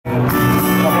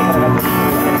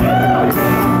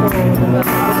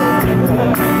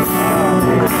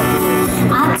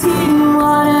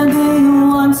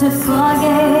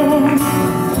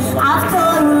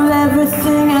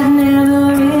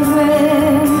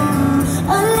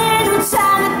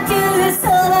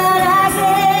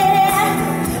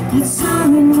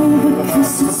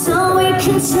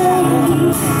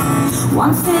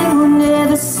One thing we'll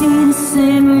never see the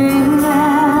same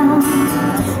around.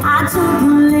 I don't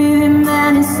believe in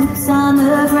many slips on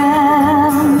the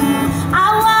ground. I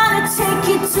wanna take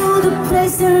you to the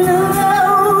place in the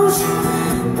road,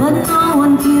 but no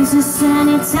one gives us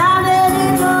any time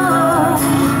anymore.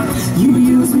 You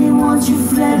used me once, you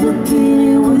fled, but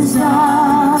it was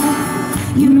all.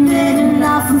 You made an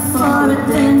offer for it,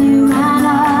 then you ran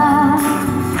off.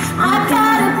 I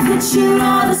got a picture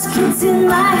of us kids in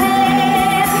my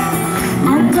head,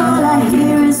 and all I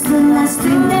hear is the last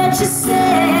thing that you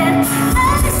said.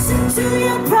 I listened to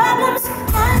your problems,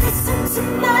 I listened to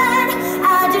mine.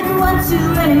 I didn't want to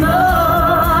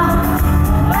anymore.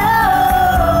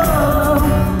 Oh,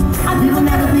 and we will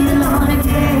never be alone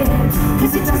again,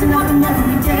 'cause it doesn't happen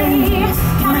every day.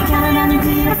 Can I count on you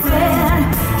being a friend?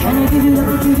 Can I give it up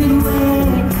or give it away?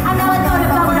 I know I thought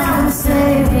about what I would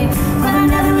say, but I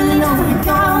never really know where to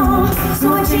go. So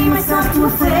I changed myself to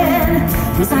a friend,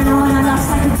 'cause I know when I lost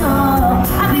I could talk.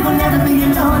 And we will never be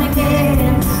alone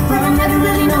again, but I never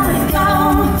really know where to go.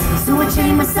 So I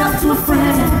changed myself to a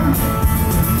friend.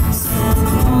 So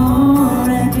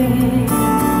again.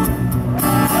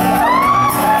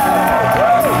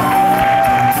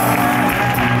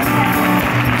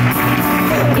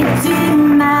 It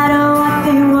didn't matter what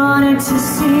they wanted to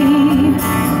see.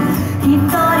 He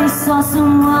thought he saw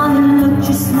someone that looked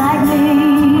just like me.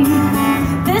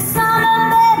 This summer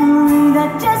memory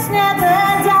that just never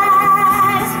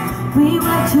dies. We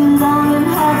were too long and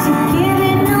hard to give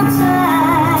it no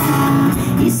time.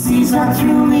 He sees right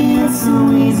through me, it's so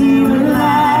easy to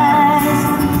realize.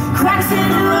 Cracks in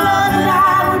the road that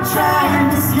I would try and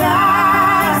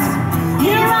disguise.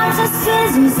 He runs the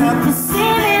scissors up the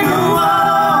seam in the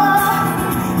wall.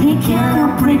 He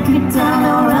cannot break it down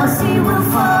or else he will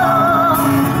fall.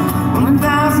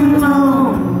 1,000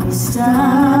 lonely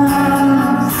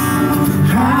stars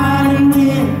hiding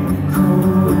in the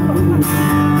cold.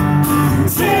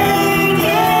 Take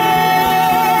it,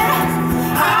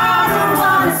 I don't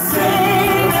wanna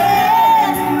sing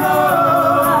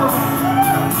anymore.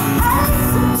 I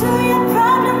listened to your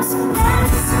problems and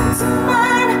listened to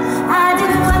mine. I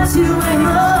didn't want to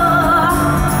anymore.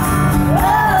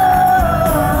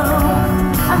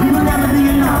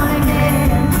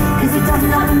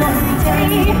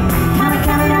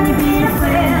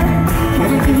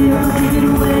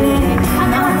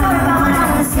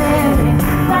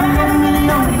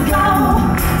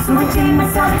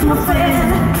 Myself to a friend,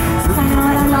 since I know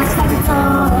that I lost like a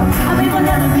dog. And we will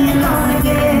never be alone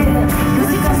again,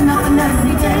 'cause it doesn't happen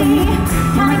every day.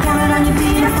 Can I count on you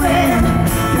being a friend?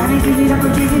 Can I give it up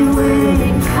or give it away?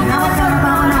 And now I thought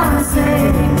about what I would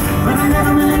say.